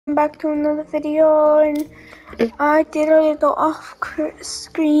Back to another video, and I did a little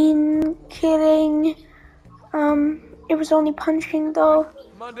off-screen killing. It was only punching though.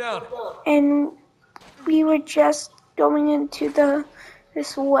 Come on down. And we were just going into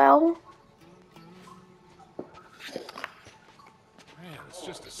this well. Man, it's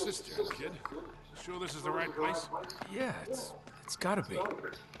just a cistern, kid. You sure this is the right place? Yeah, it's gotta be.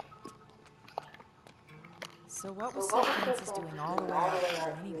 So what was Sir Francis doing all the way out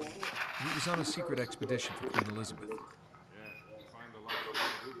there anyway? He was on a secret expedition for Queen Elizabeth. Yeah, find the light.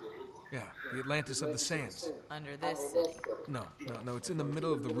 Yeah, the Atlantis of the Sands. Under this city. No, it's in the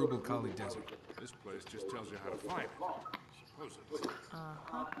middle of the Rubel Khali Desert. This place just tells you how to find it. Supposedly.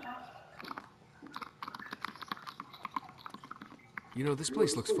 Uh-huh. You know, this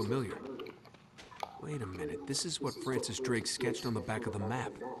place looks familiar. Wait a minute, this is what Francis Drake sketched on the back of the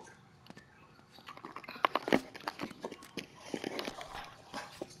map.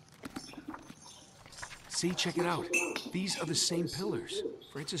 See, check it out. These are the same pillars.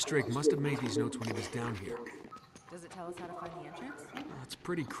 Francis Drake must have made these notes when he was down here. Does it tell us how to find the entrance? It's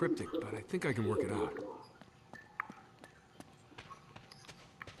pretty cryptic, but I think I can work it out.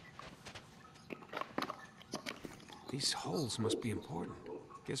 These holes must be important.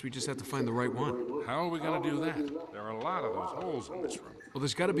 Guess we just have to find the right one. How are we gonna do that? There are a lot of those holes in this room. Well,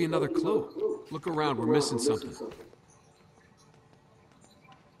 there's got to be another clue. Look around, we're missing something.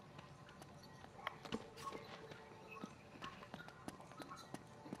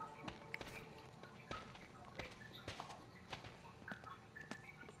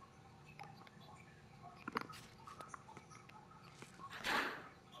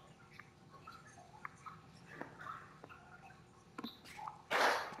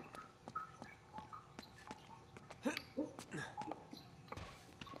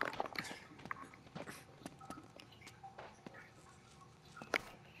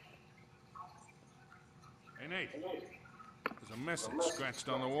 Hey, Nate. There's a message scratched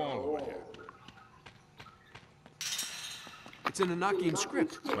on the wall over here. It's in Enochian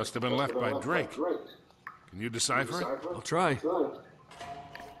script. Must have been left by Drake. Can you decipher it? I'll try.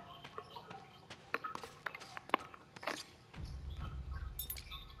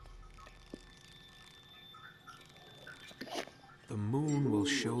 The moon will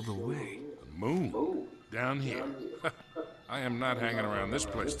show the way. The moon? Down here. I am not hanging around this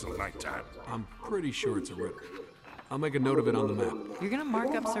place till nighttime. I'm pretty sure it's a river. I'll make a note of it on the map. You're gonna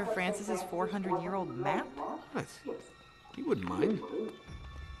mark up Sir Francis's 400-year-old map? What? He wouldn't mind.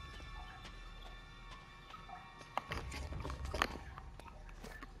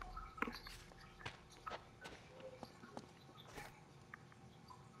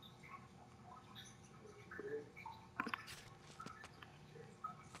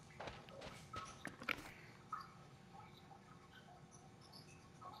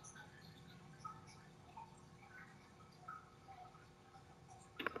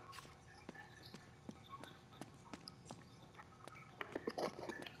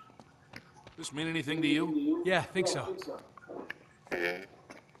 This mean anything to you? Yeah, I think so.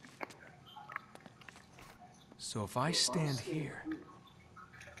 So if I stand here...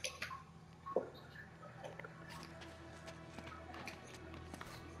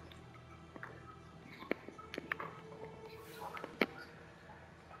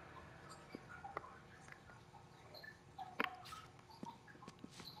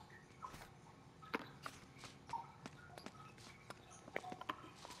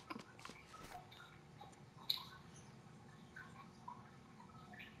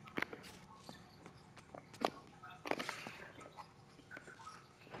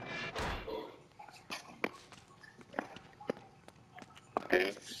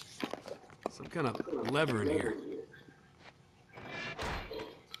 Some kind of lever in here.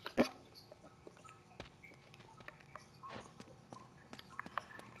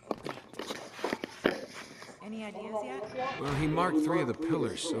 Any ideas yet? Well, he marked 3 of the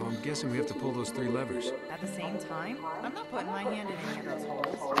pillars, so I'm guessing we have to pull those 3 levers. At the same time? I'm not putting my hand in any of those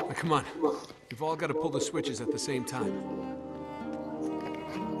holes. Now, come on. We've all got to pull the switches at the same time.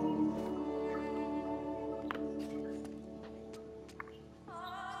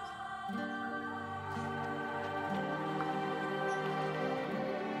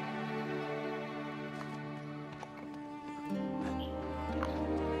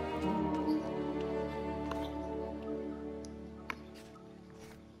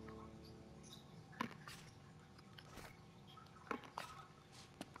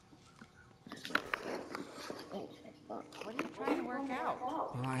 What are you trying to work out?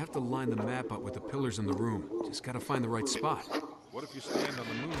 Well, I have to line the map up with the pillars in the room. Just got to find the right spot. What if you stand on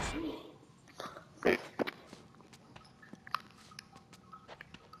the moon symbol?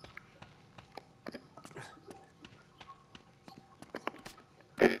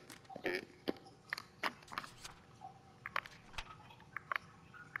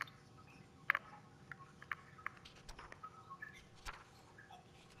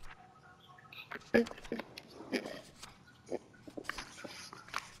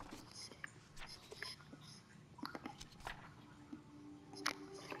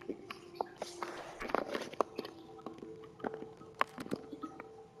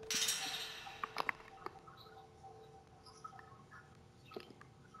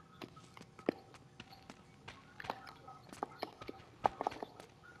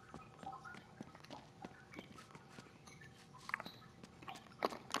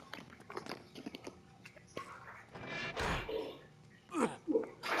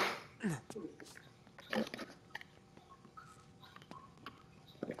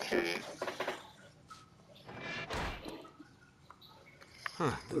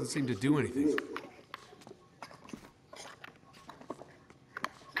 Huh, doesn't seem to do anything.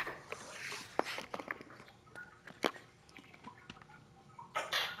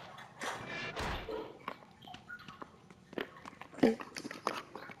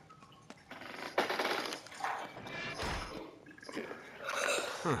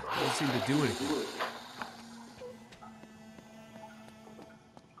 Huh, doesn't seem to do anything.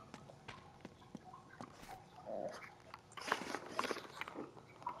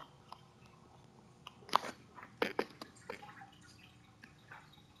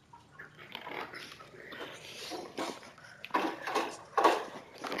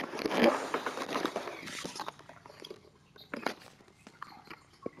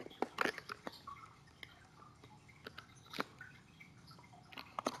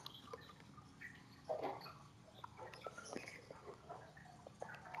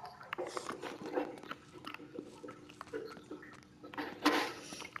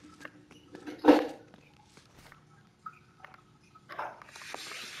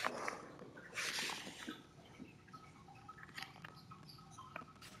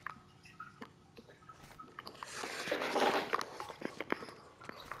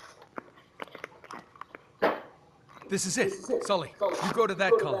 This is it. Sully, you go to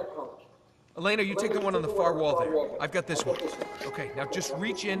that column. Elena, you take the one on the far wall there. I've got this one. Okay, now just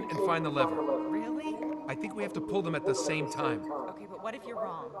reach in and find the lever. Really? I think we have to pull them at the same time. Okay, but what if you're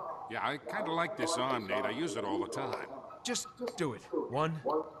wrong? Yeah, I kind of like this arm, Nate. I use it all the time. Just do it. 1,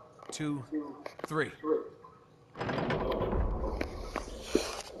 2, 3.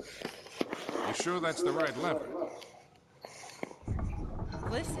 You sure that's the right lever?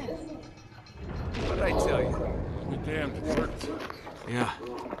 Listen. What did I tell you? Be damned, it worked. Yeah.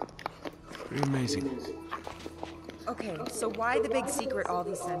 Pretty amazing. Okay, so why the big secret all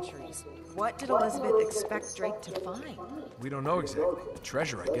these centuries? What did Elizabeth expect Drake to find? We don't know exactly.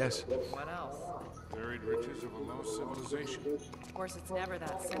 Treasure, I guess. What else? Buried riches of a lost civilization. Of course, it's never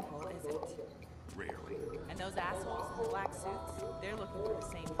that simple, is it? Rarely. And those assholes in the black suits, they're looking for the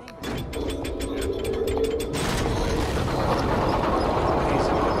same thing.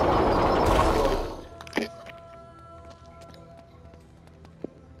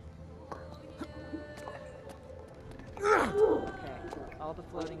 Okay, all the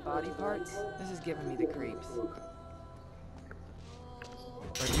floating body parts? This is giving me the creeps.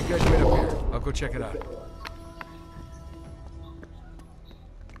 Alright, you guys wait up here. I'll go check it out.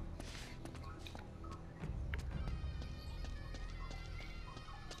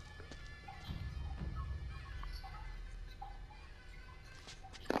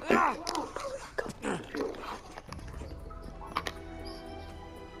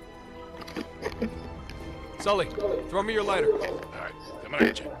 Sully, throw me your lighter. All right, coming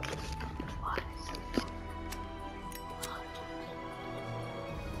at you.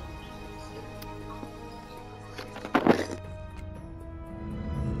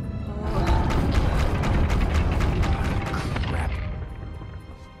 Crap.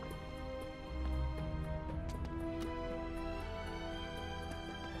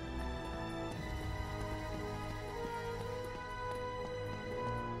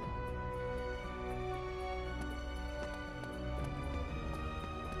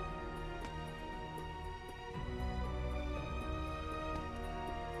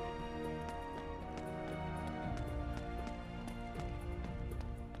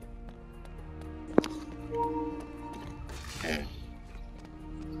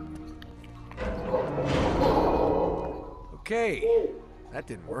 Okay, that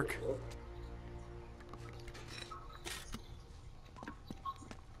didn't work.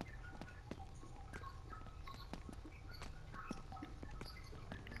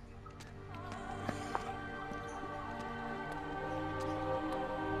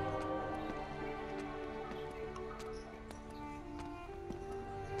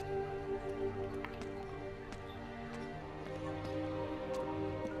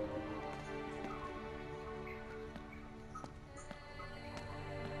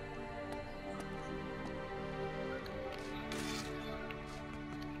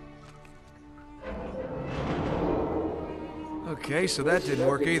 Okay, so that didn't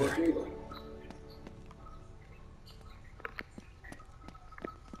work either.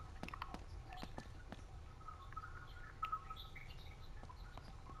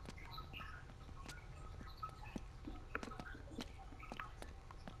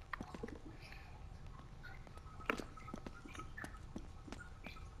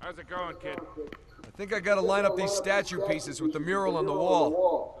 How's it going, kid? I think I gotta line up these statue pieces with the mural on the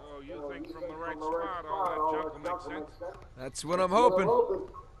wall. So you think from the right spot all that junk will make sense? That's what I'm hoping.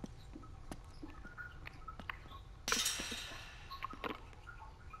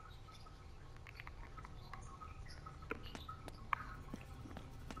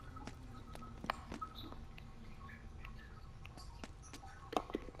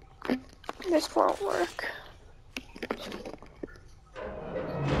 This won't work.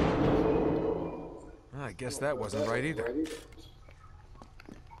 I guess that wasn't right either.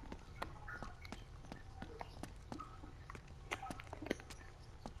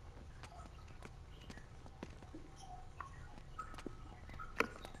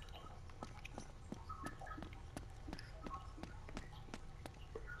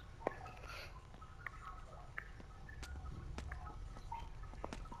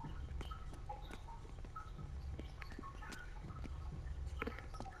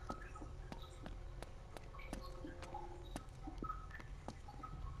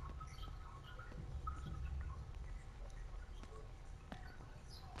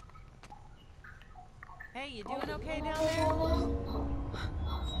 Hey, you doing okay down there?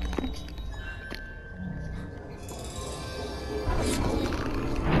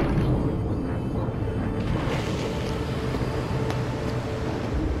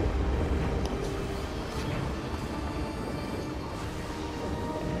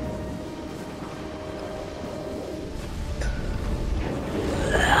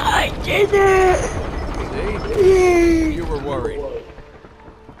 I did it! See? You were worried.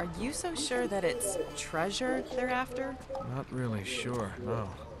 Are you so sure that it's treasure they're after? Not really sure, no.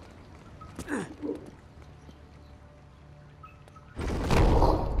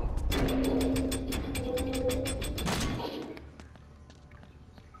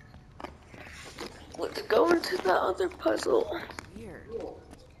 Let's go into the other puzzle. Weird.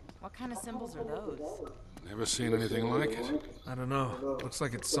 What kind of symbols are those? Never seen anything like it. I don't know. Looks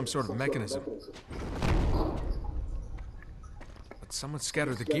like it's some sort of mechanism. But someone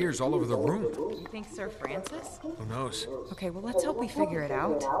scattered the gears all over the room. You think Sir Francis? Who knows? Okay, well, let's hope we figure it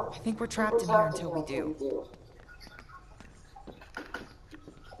out. I think we're trapped in here until we do.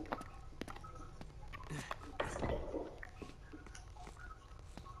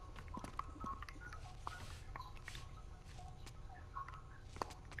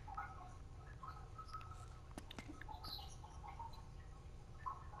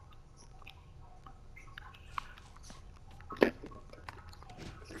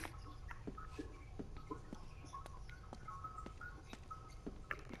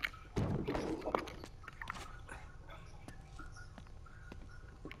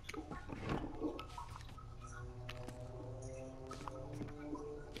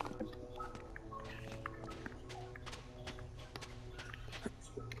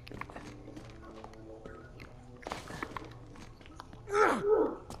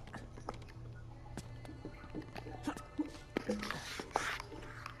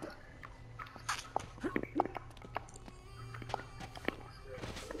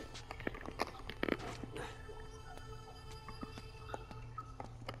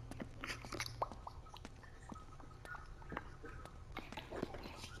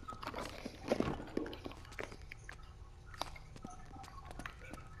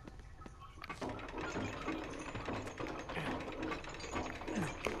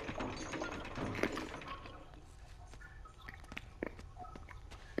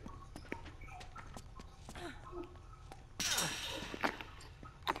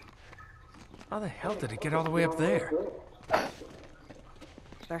 How the hell did it get all the way up there?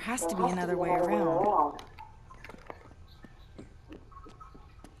 There has to be another way around.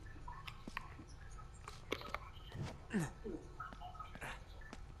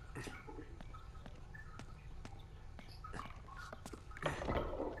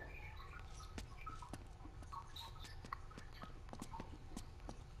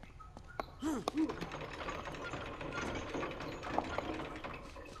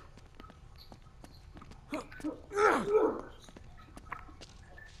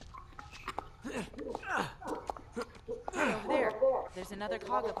 Hey, over there. There's another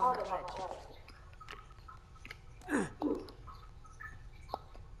cog up on the ledge.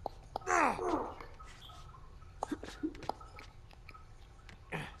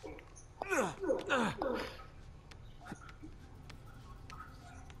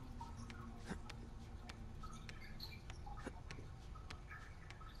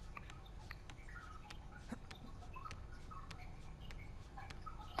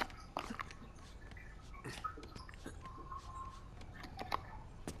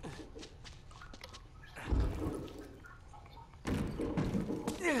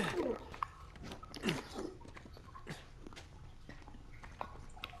 Nice.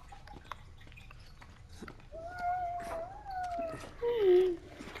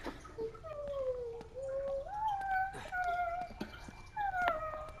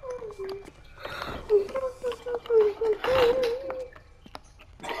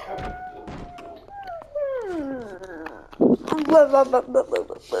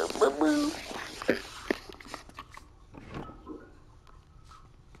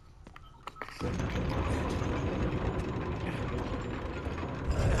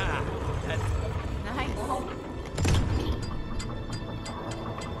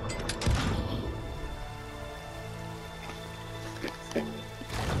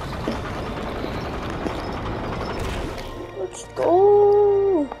 Let's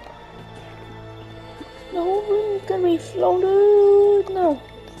go. No, we're gonna be floated. No.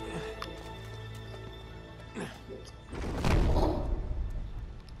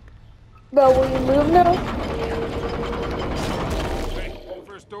 Bro, will you move now? Hey, the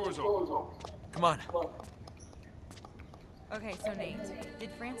first door's open. Come on. Okay, so Nate, did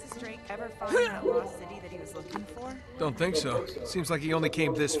Francis Drake ever find that lost city that he was looking for? Don't think so. Seems like he only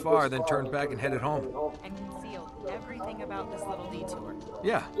came this far, then turned back and headed home. And concealed everything about this little detour?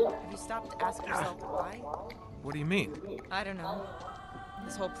 Yeah. Have you stopped to ask yourself why? What do you mean? I don't know.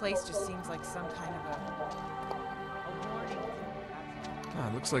 This whole place just seems like some kind of a warning. Ah,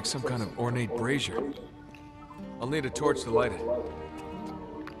 it looks like some kind of ornate brazier. I'll need a torch to light it.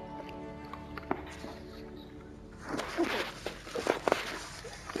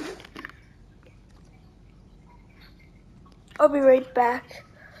 I'll be right back.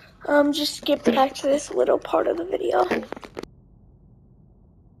 Just skip back to this little part of the video.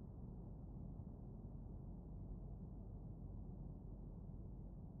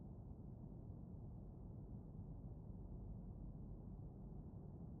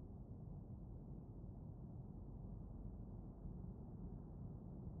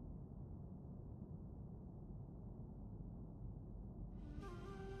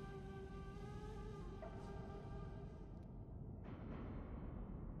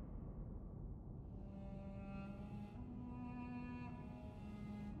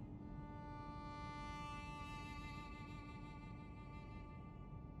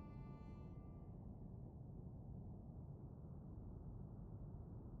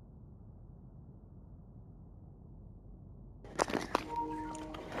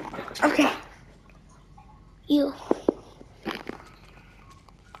 Okay. You.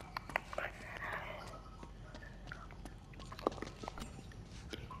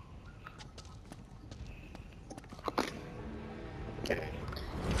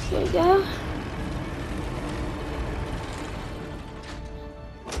 Here we go.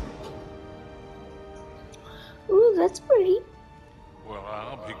 Ooh, that's pretty. Well,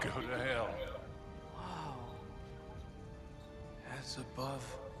 I'll be go to hell. Wow. As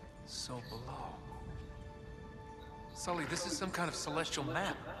above, so below. Sully, this is some kind of celestial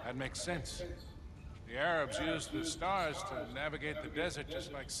map. That makes sense. The Arabs used the stars to navigate the desert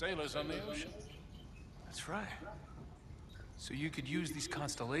just like sailors on the ocean. That's right. So you could use these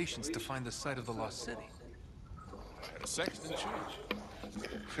constellations to find the site of the lost city. Had a sextant too.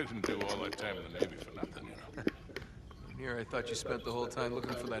 Couldn't do all that time in the Navy for nothing, you know. And here I thought you spent the whole time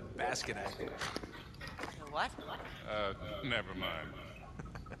looking for that basket act. What? Never mind.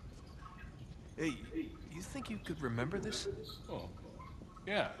 Hey, you think you could remember this? Oh,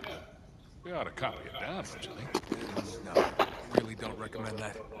 yeah. We ought to copy it down, don't you think? No, I really don't recommend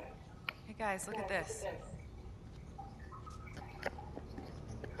that. Hey guys, look at this.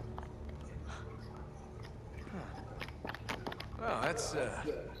 Well, that's,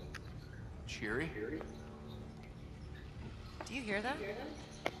 cheery. Do you hear that?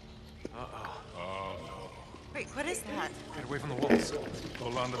 Uh-oh. Oh, no. Wait, what is that? Get away from the walls.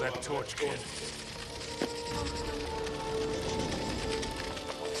 Hold on to that torch, kid.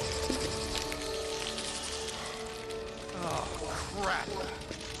 Oh, crap.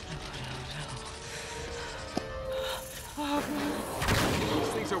 These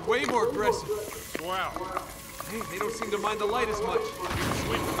things are way more aggressive. Wow. Hey, they don't seem to mind the light as much.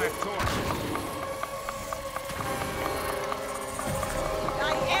 Swing from that torch.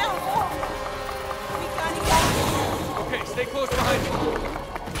 I am! We gotta get Okay, stay close behind me.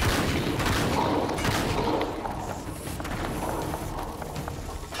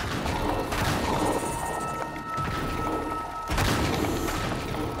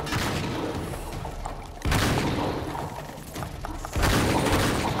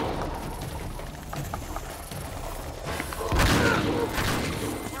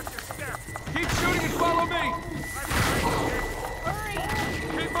 Keep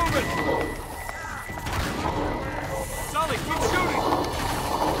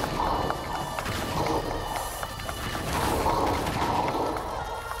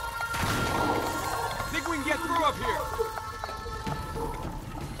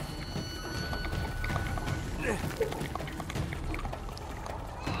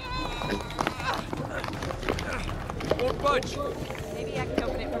Won't budge. Maybe I can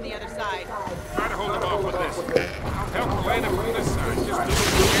open it from the other side. Try to hold him off with this. I'll help Elena from this side. Just do what you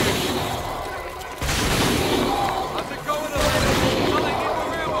can. How's it going, Elena? Sully, I need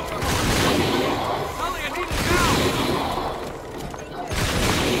more ammo. Sully, I need it now.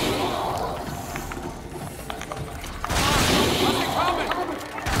 How's it coming?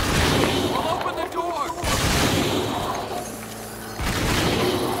 I'll open the door.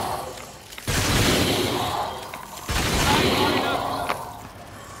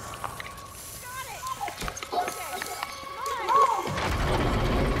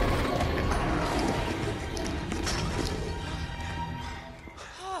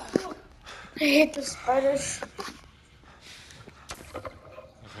 I hate the spiders.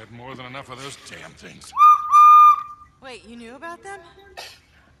 I've had more than enough of those damn things. Wait, you knew about them?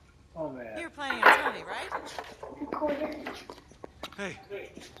 Oh man. You were planning on telling me, right? Recorder. Hey.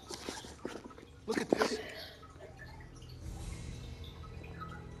 Look at this.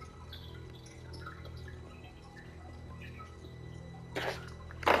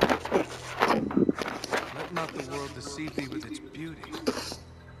 Let not the world deceive thee with its beauty.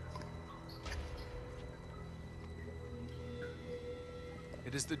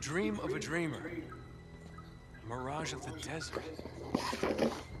 It is the dream of a dreamer. A mirage of the desert.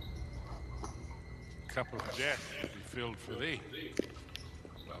 Cup of death to be filled for thee.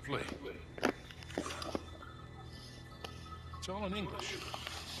 Lovely. It's all in English.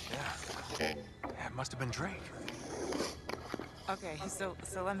 Yeah. Yeah, it must have been Drake. Okay, so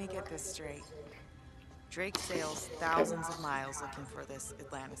let me get this straight. Drake sails thousands of miles looking for this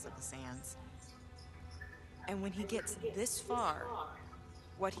Atlantis of the Sands. And when he gets this far,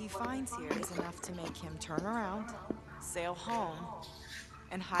 what he finds here is enough to make him turn around, sail home,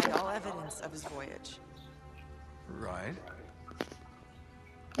 and hide all evidence of his voyage. Right.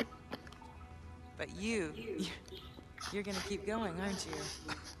 But you're gonna keep going, aren't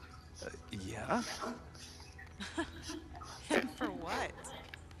you? Yeah? And for what?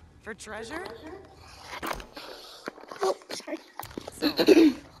 For treasure? Oh, sorry. So,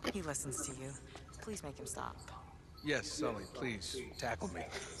 he listens to you. Please make him stop. Yes, Sully, please, tackle me.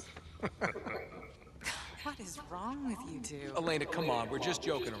 What is wrong with you two? Elena, come on, we're just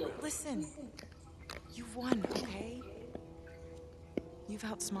joking around. Listen, you've won, okay? You've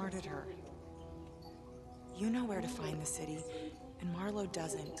outsmarted her. You know where to find the city, and Marlowe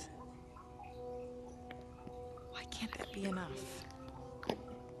doesn't. Why can't that be enough?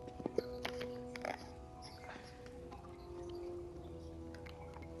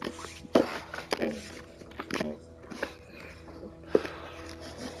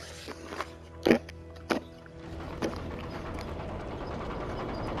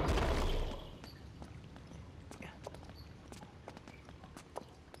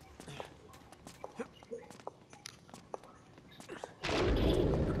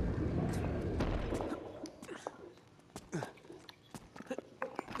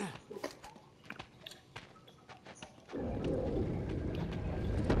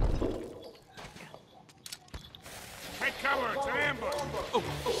 Take cover, it's an ambush. Oh,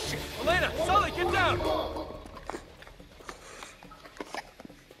 shit. Elena, Sully, get down!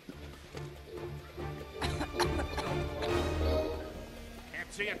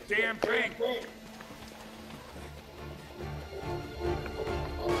 Can't see a damn thing.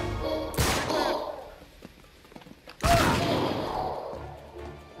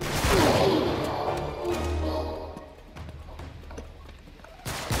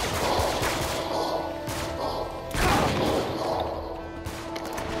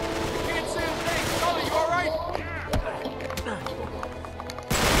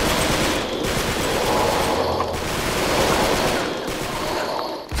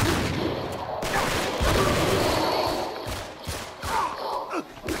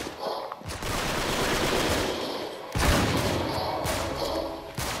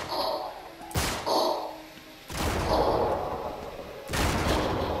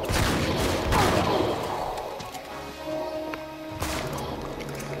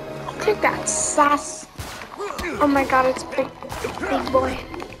 Take that sass. Oh my god, it's big big boy.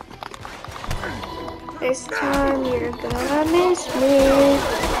 This time you're gonna miss me.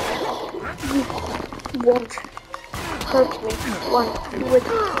 You won't hurt me one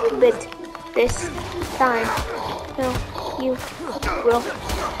little bit this time. No, you will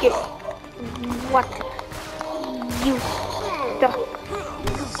get what you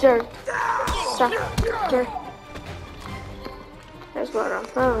deserve, sucker. That's what I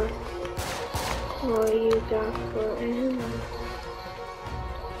found. What you got for ammo?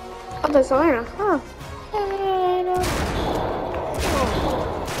 Oh, that's Elena. Huh.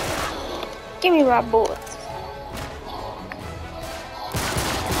 Give me my bullets.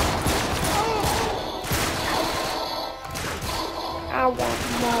 I want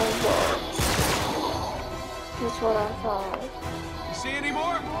more bullets. That's what I thought. You see any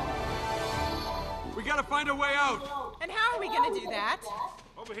more? We gotta find a way out. And how are we gonna do that?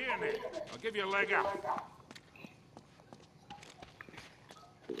 Over here, Nick. I'll give you a leg up.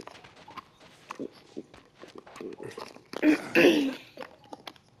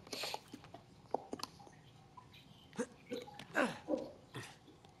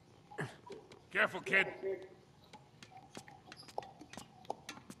 Careful, kid.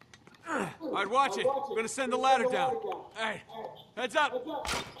 All right, watch it. We're gonna send the ladder down. All right, heads up.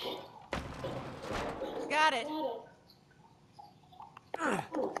 Got it.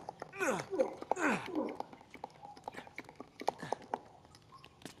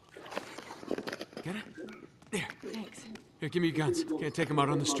 Get it? There. Thanks. Here, give me your guns. Can't take them out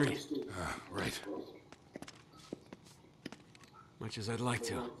on the street. Right. Much as I'd like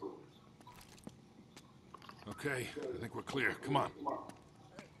to. Okay, I think we're clear. Come on.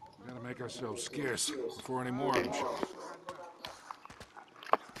 We gotta make ourselves scarce before any more of them show up.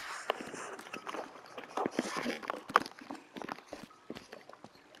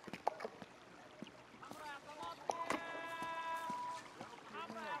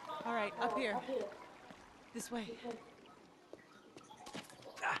 All right, up here. This way.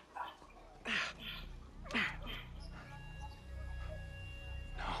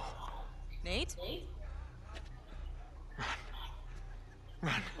 Nate?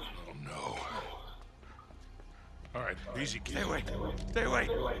 Run. Oh, no. All right, easy, kid. Stay away. Stay away.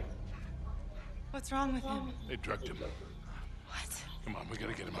 What's wrong with him? They drugged him. What? Come on, we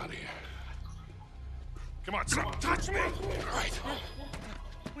gotta get him out of here. Come on, son. Touch me! All right.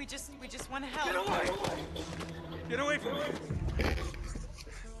 We just want to help. Get away. Get away from me.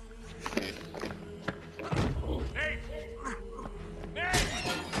 Nate! Nate!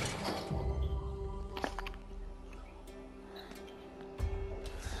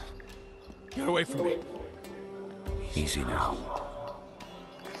 Get away from me. Easy now.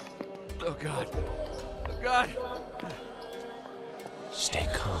 Oh, God. Oh, God. Stay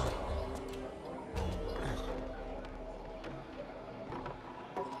calm.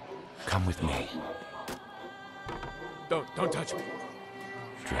 Come with me, Don't touch me.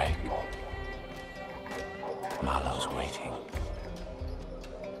 Drake. Marlowe's waiting.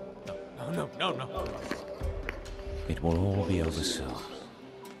 No. It will all be over soon.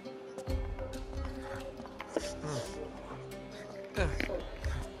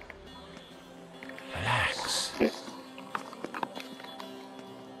 Relax.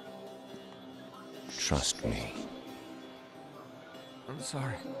 Trust me. I'm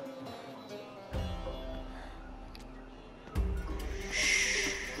sorry.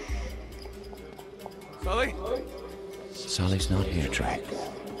 Sully? Sully's not here, Drake.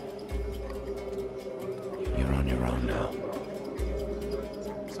 You're on your own now.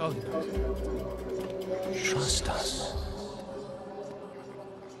 Sully knows. Trust us.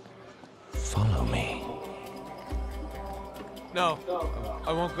 Follow me. No,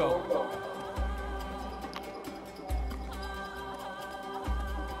 I won't go.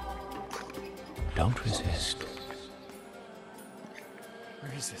 Don't resist.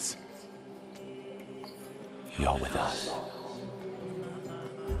 Where is this? You're with us.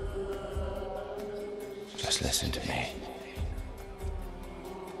 Just listen to me.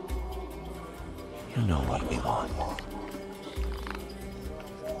 You know what we want.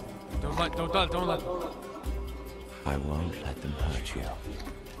 Don't let. I won't let them hurt you.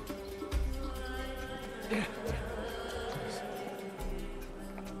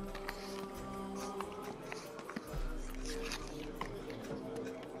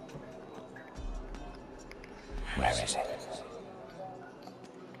 Where is it?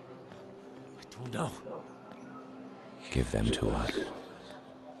 I don't know. Give them to us.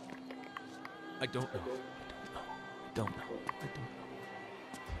 I don't know.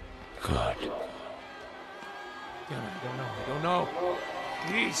 Good. Damn it, I don't know.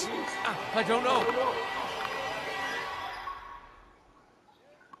 Please. I don't know.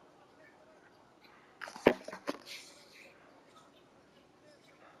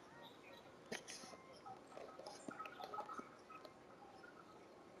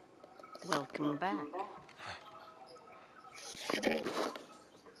 Welcome back.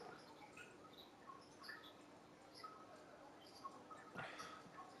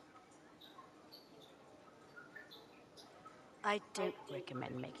 I don't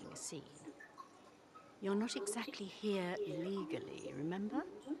recommend making a scene. You're not exactly here legally, remember?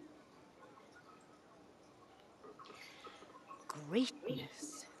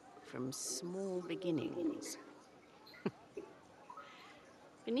 Greatness from small beginnings.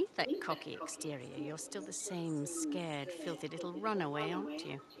 Beneath that cocky exterior, you're still the same scared, filthy little runaway, aren't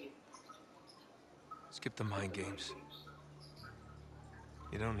you? Skip the mind games.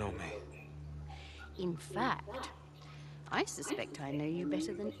 You don't know me. In fact, I suspect I know you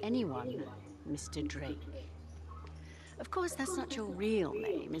better than anyone, Mr. Drake. Of course, that's not your real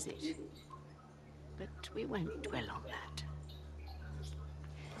name, is it? But we won't dwell on that.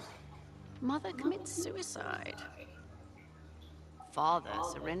 Mother commits suicide. Father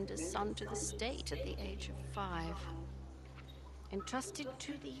surrenders son to the state at the age of 5. Entrusted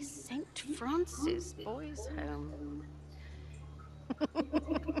to the St. Francis Boys' Home.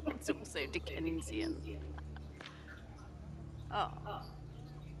 It's also Dickensian. Oh.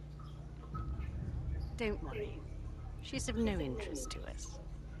 Don't worry. She's of no interest to us.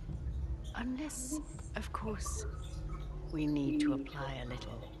 Unless, of course, we need to apply a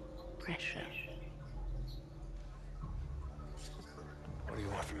little pressure. What do you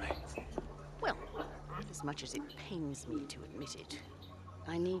want from me? Well, as much as it pains me to admit it,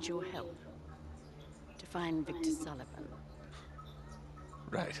 I need your help to find Victor Sullivan.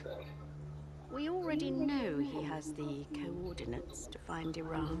 Right. We already know he has the coordinates to find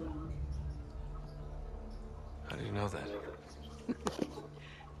Iran. How do you know that?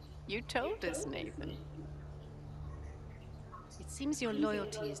 You told us, Nathan. It seems your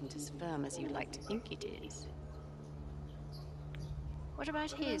loyalty isn't as firm as you'd like to think it is. What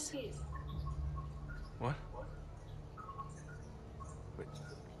about his? What? Wait.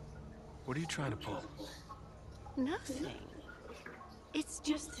 What are you trying to pull? Nothing. It's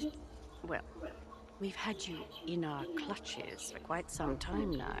just that, well, we've had you in our clutches for quite some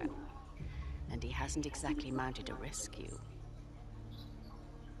time now. And he hasn't exactly mounted a rescue.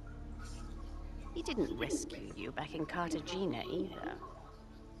 He didn't rescue you back in Cartagena either.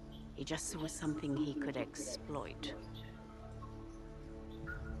 He just saw something he could exploit.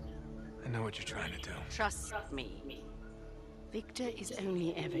 I know what you're trying to do. Trust me. Victor is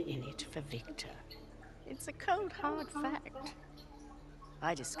only ever in it for Victor. It's a cold, hard fact.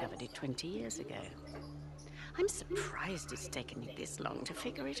 I discovered it 20 years ago. I'm surprised it's taken me this long to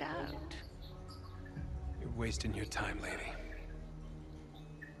figure it out. You're wasting your time, lady.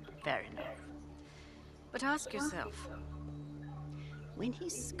 Fair enough. But ask yourself, when he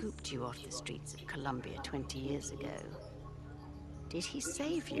scooped you off the streets of Colombia 20 years ago, did he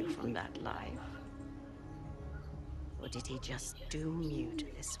save you from that life? Or did he just doom you to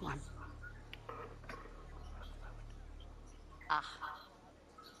this one? Ah,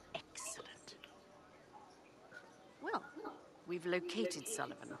 excellent. Well, we've located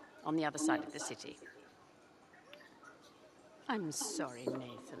Sullivan on the other side of the city. I'm sorry,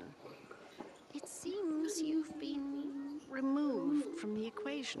 Nathan. It seems you've been removed from the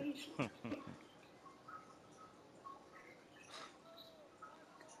equation.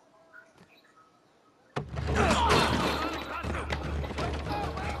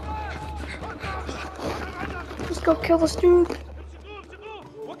 Let's go kill this dude.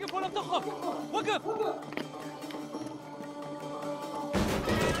 وقف ولا تخف. وقف.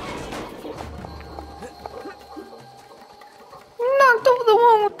 Knocked over the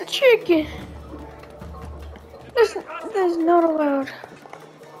one with the chicken. This is not allowed.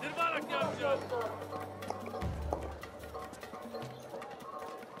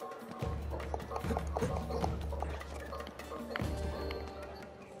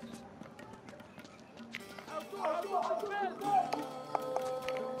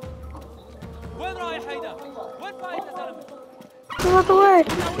 وين رايح هيدا؟ وين فايت يا زلمه؟ Get out the way.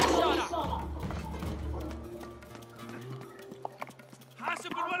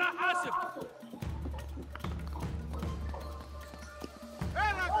 حاسب ولا حاسب؟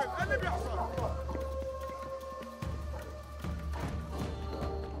 ايه راجل؟ ايه اللي بيحصل؟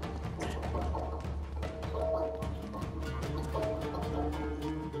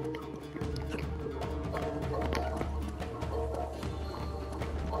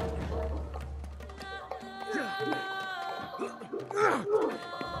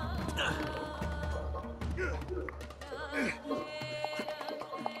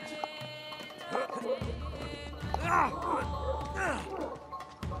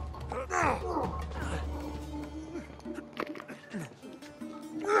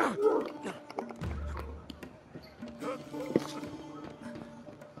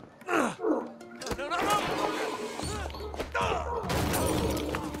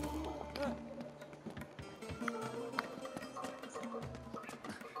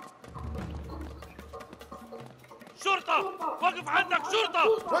 شرطة! وقف عندك شرطة!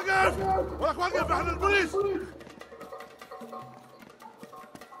 وقف! وقف احنا البوليس!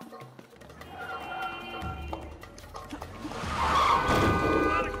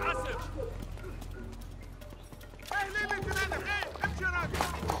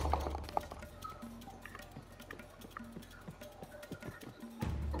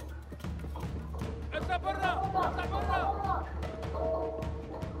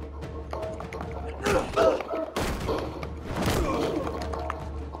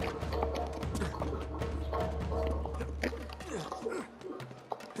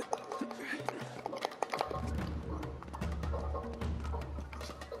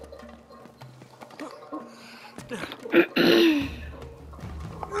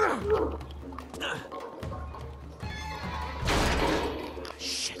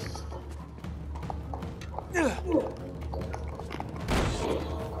 Shit.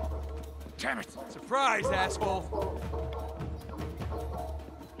 Damn it! Surprise, asshole!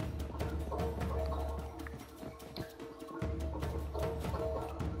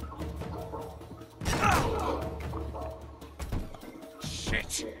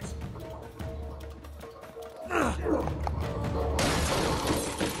 Shit!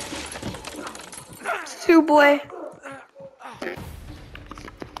 Two boy.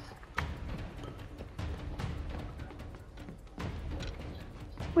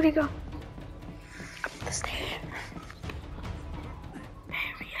 Where'd he go? Up the stairs.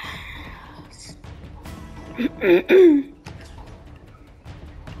 There he is.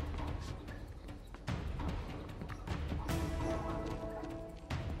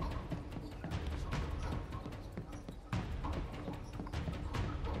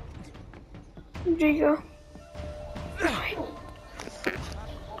 There you go.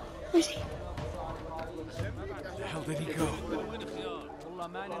 Where's he? Where the hell did he go?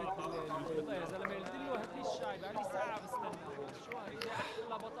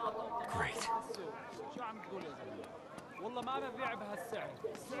 Great. والله ما ببيع بهالسعر،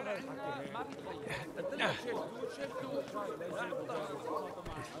 السعر ما بيتغير.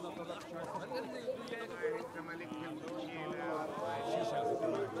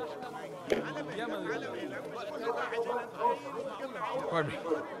 Pardon me.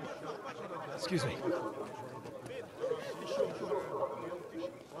 Excuse me.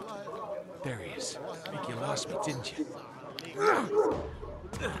 There he is. I think you lost me, didn't you?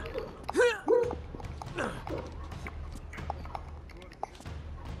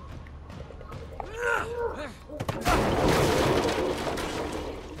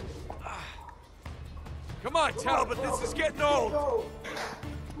 Come on, Talbot, this is getting old.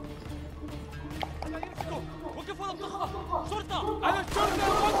 وقف ولا بتخطف شرطة أنا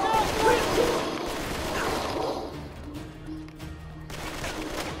الشرطة وقف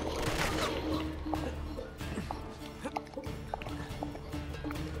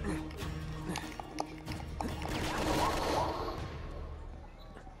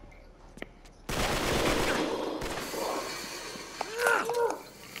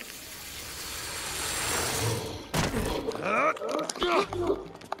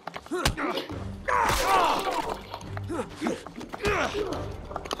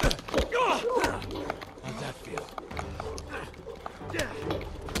How'd that feel?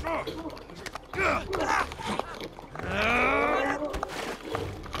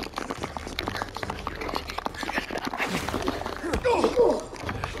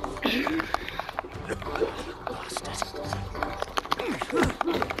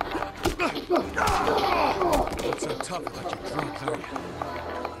 What's so tough about your drugs, are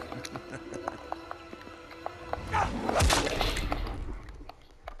you?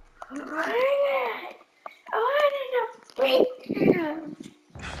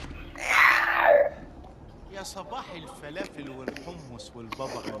 يا صباح الفلافل والحمص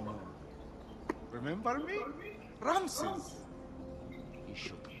والبابا غنوج. Remember me? Ramses. You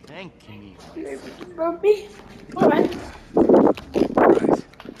should thank me. Bobby. Alright. Right.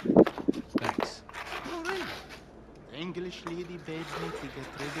 Thanks. Oh, really? The English lady bade me to get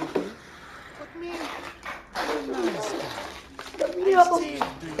rid of you. But me, I'm a nice guy. I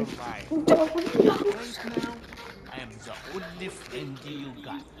saved your life. Right now, I am the only friend you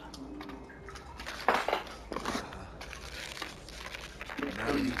got.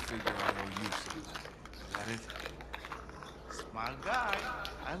 Now you figure I owe you something. Is that it? Smart guy.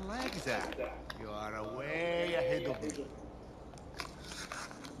 I like that. You are way ahead of me.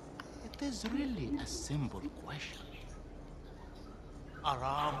 It is really a simple question.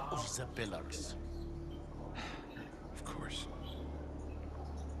 Aram of the Pillars. Of course.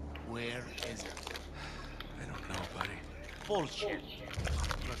 Where is it? I don't know, buddy. Bullshit.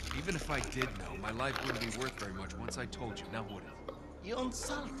 Look, even if I did know, my life wouldn't be worth very much once I told you, now would it? You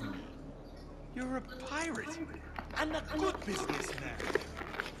insult me. You're a pirate. And a good businessman.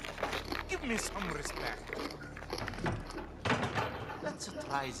 Give me some respect. Let's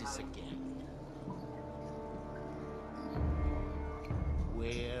try this again.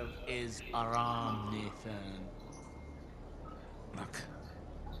 Where is Aram, Nathan? Look,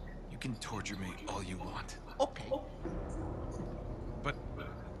 you can torture me all you want. Okay, But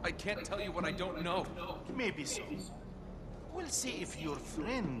I can't tell you what I don't know. maybe so. We'll see if your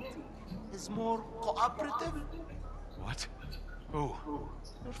friend is more cooperative. What? Who?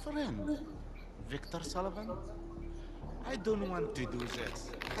 Your friend, Victor Sullivan. I don't want to do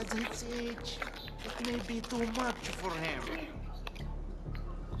this. At his age, it may be too much for him.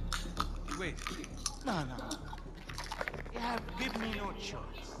 wait. No. You have given me no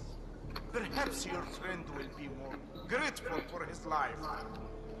choice. Perhaps your friend will be more grateful for his life.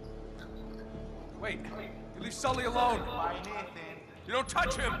 Wait, you leave Sully alone. Bye, Nathan. You don't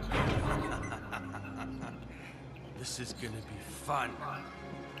touch him. This is gonna be fun.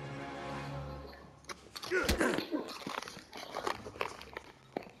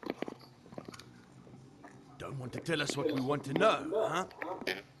 Don't want to tell us what we want to know, huh?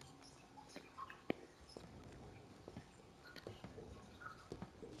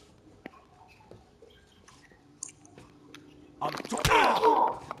 I'm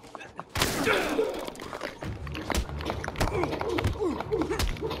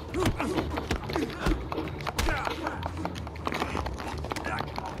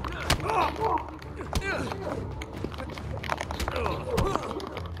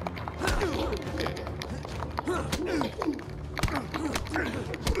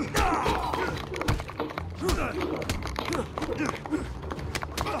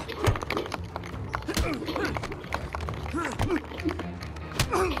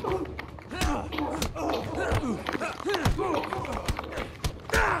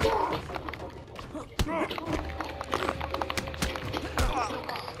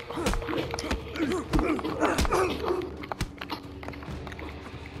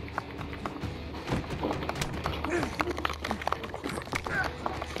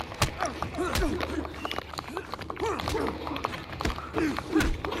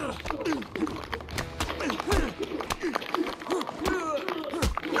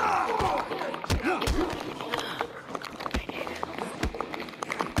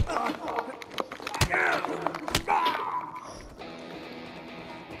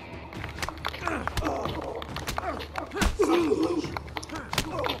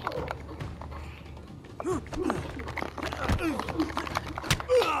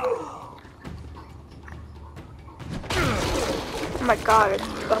Oh my god, it's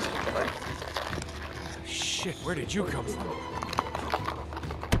bumped for. Shit, where did you come from?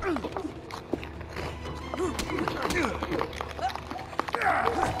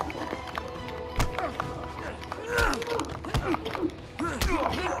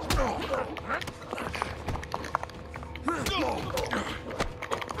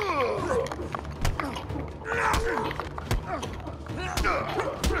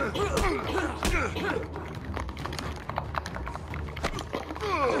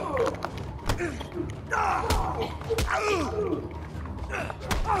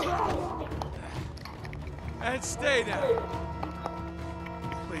 And stay down.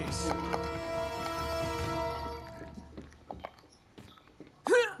 Please.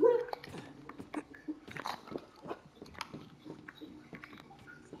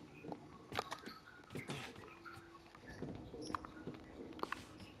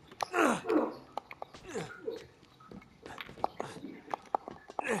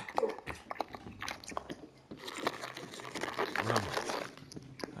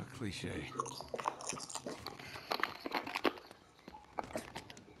 How cliche.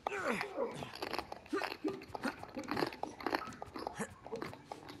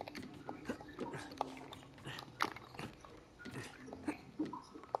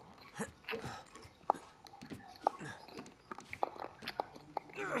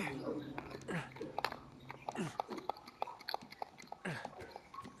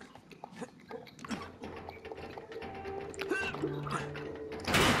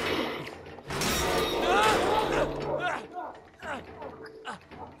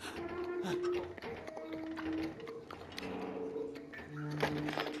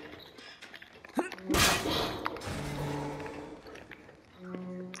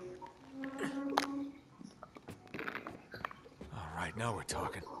 Now we're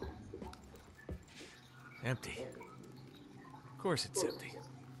talking. Empty. Of course it's empty.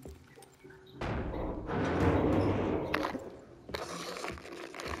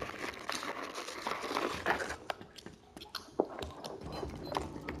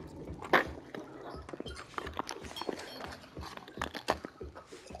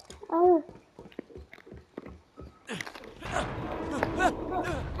 Oh.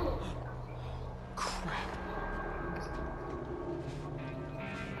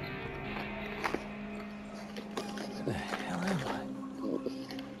 Where the hell am I?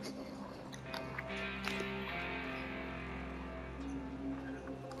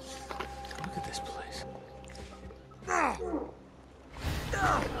 Look at this place. I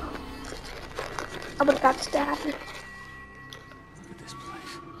would have got stabbed. Look at this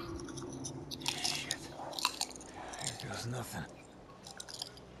place. Shit. Here goes nothing.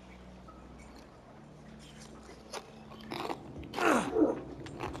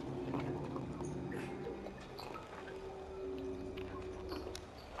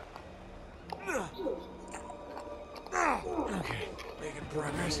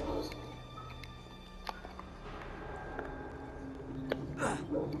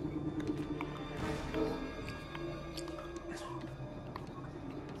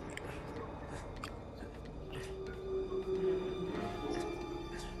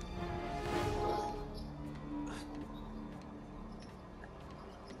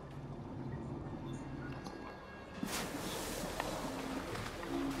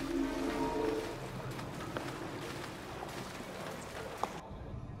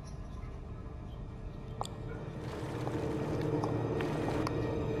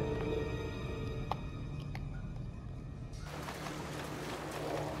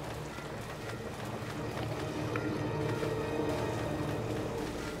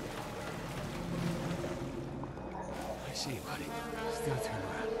 see you, buddy. Still turn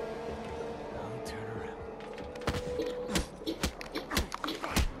around. Don't turn around.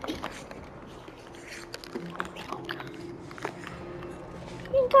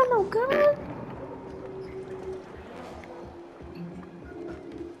 You ain't got no gun.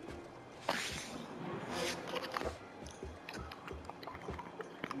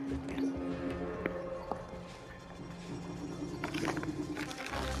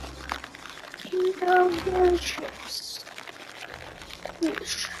 Kingdom ships.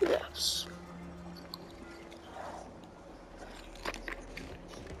 Ships.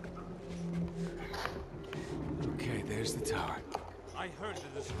 Okay, there's the tower. I heard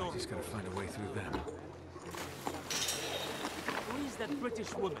the story. Just gotta find a way through them. Who is that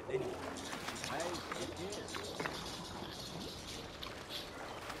British woman anyway?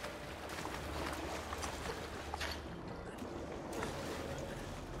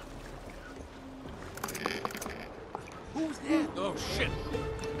 Who's there? Oh, shit.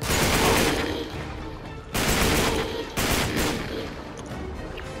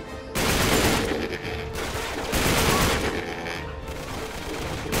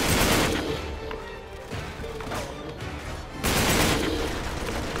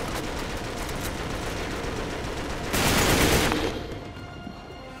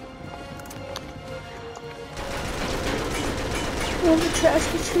 Oh, the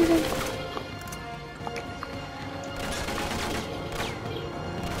trash is shooting.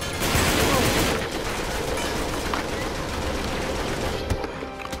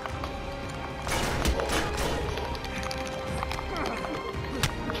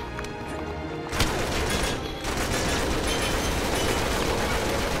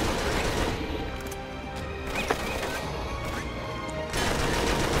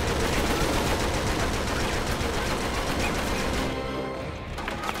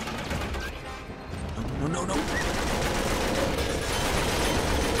 No, no, no.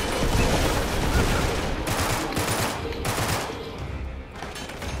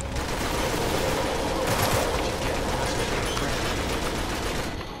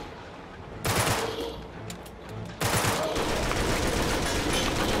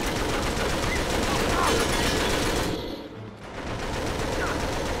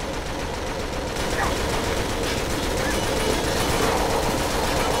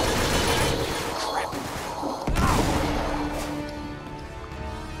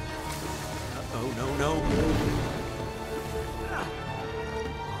 Oh, no, no.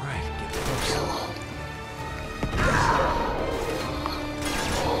 All right, get close.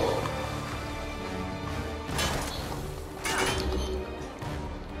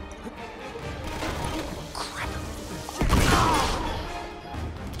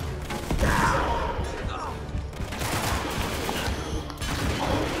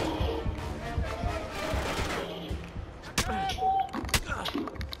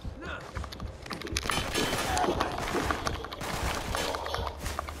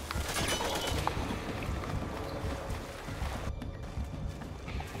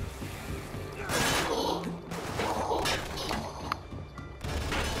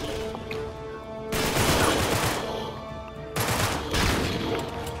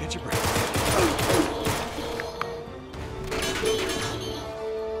 Catch your breath.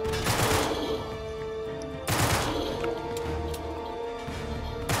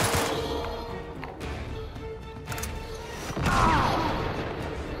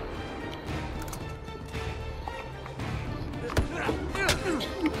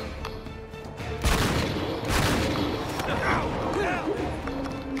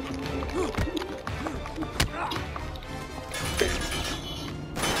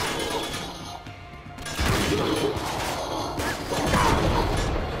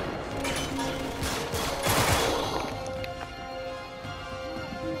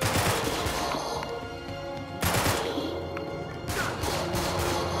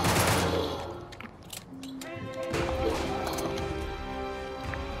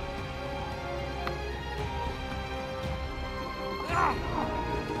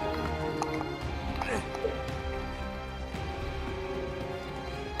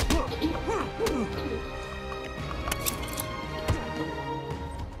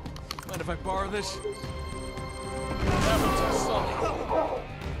 Mind if I borrow this?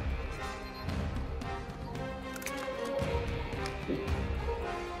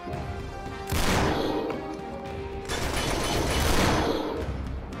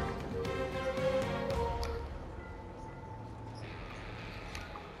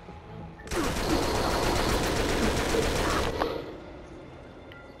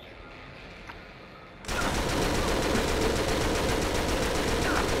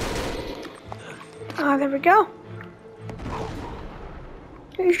 Ah, there we go.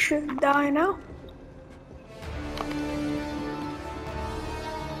 He should die now.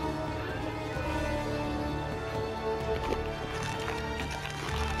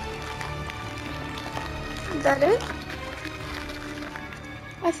 Is that it?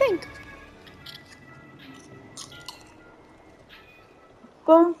 I think.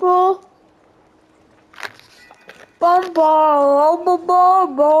 Bumble. Bumble.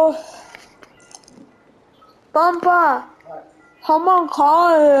 Bumper. Someone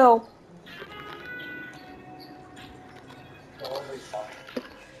call you.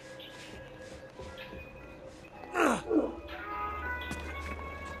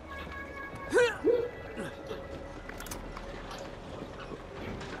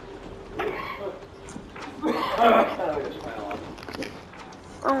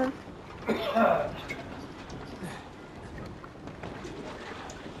 Oh.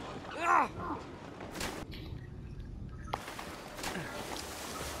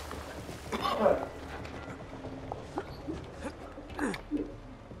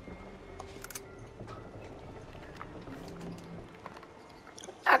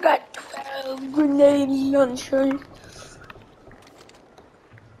 I got 12 grenade launchers.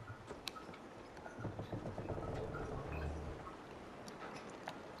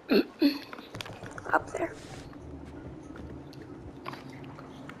 Up there.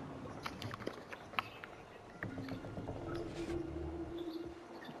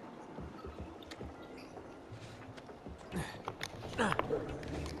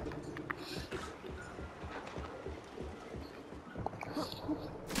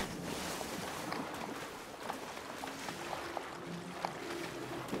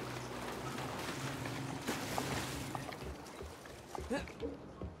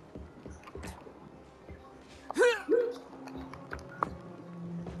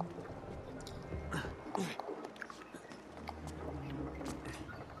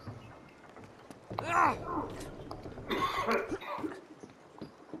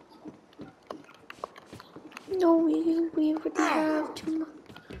 No, we already have too much.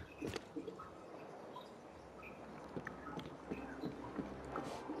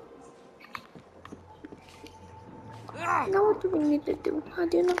 Now what do we need to do? I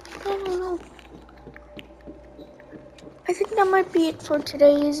don't know. I think that might be it for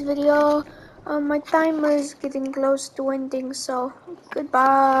today's video. My timer is getting close to ending, so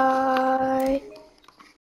goodbye.